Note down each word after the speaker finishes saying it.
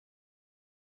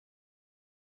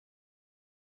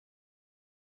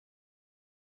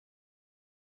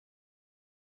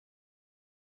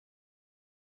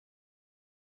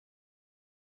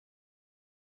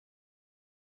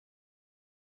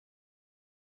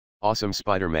Awesome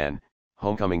Spider-Man,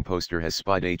 Homecoming poster has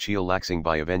Spidey Chillaxing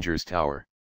by Avengers Tower.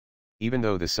 Even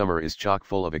though the summer is chock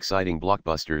full of exciting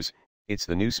blockbusters, it's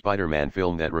the new Spider-Man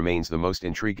film that remains the most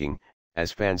intriguing,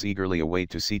 as fans eagerly await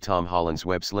to see Tom Holland's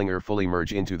web-slinger fully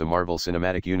merge into the Marvel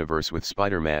Cinematic Universe with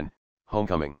Spider-Man,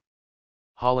 Homecoming.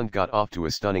 Holland got off to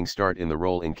a stunning start in the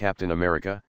role in Captain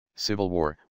America, Civil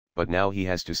War, but now he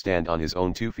has to stand on his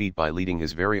own 2 feet by leading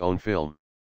his very own film.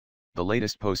 The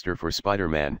latest poster for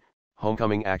Spider-Man,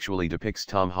 Homecoming actually depicts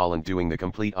Tom Holland doing the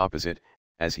complete opposite,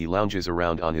 as he lounges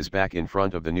around on his back in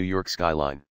front of the New York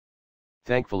skyline.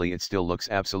 Thankfully it still looks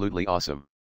absolutely awesome.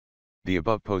 The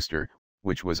above poster,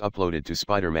 which was uploaded to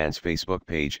Spider-Man's Facebook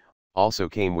page, also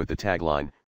came with the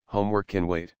tagline, "Homework can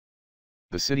wait.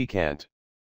 The city can't."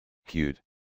 Cute.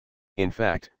 In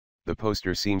fact, the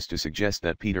poster seems to suggest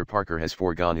that Peter Parker has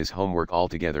foregone his homework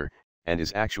altogether, and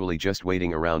is actually just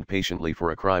waiting around patiently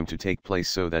for a crime to take place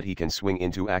so that he can swing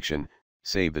into action,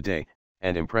 save the day,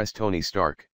 and impress Tony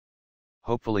Stark.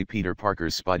 Hopefully Peter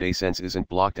Parker's Spidey sense isn't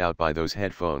blocked out by those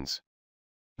headphones.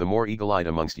 The more eagle-eyed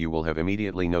amongst you will have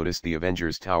immediately noticed the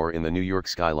Avengers Tower in the New York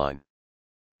skyline.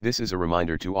 This is a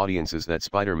reminder to audiences that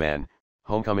Spider-Man,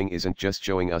 Homecoming isn't just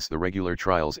showing us the regular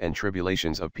trials and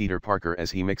tribulations of Peter Parker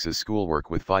as he mixes schoolwork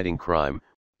with fighting crime,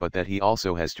 but that he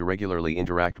also has to regularly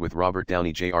interact with Robert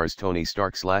Downey Jr.'s Tony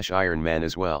Stark/Iron Man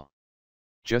as well.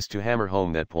 Just to hammer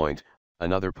home that point,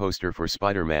 another poster for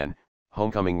Spider-Man,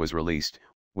 Homecoming was released,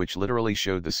 which literally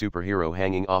showed the superhero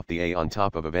hanging off the A on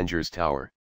top of Avengers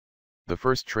Tower. The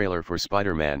first trailer for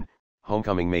Spider-Man,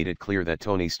 Homecoming made it clear that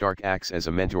Tony Stark acts as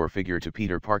a mentor figure to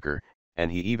Peter Parker,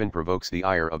 and he even provokes the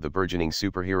ire of the burgeoning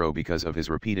superhero because of his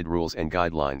repeated rules and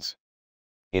guidelines.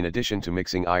 In addition to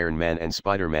mixing Iron Man and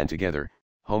Spider-Man together,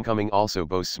 Homecoming also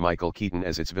boasts Michael Keaton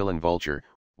as its villain Vulture,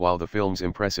 while the film's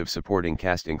impressive supporting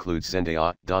cast includes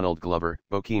Zendaya, Donald Glover,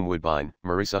 Bokeem Woodbine,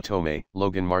 Marissa Tomei,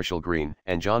 Logan Marshall Green,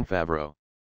 and Jon Favreau.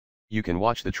 You can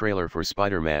watch the trailer for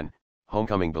Spider-Man,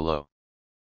 Homecoming below.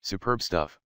 Superb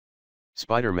stuff.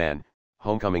 Spider-Man,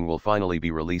 Homecoming will finally be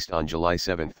released on July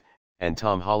 7th, and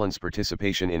Tom Holland's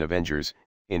participation in Avengers,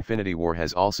 Infinity War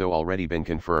has also already been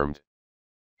confirmed.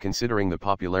 Considering the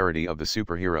popularity of the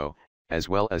superhero, as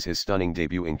well as his stunning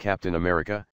debut in Captain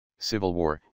America, Civil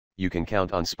War, you can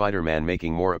count on Spider-Man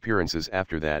making more appearances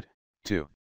after that, too.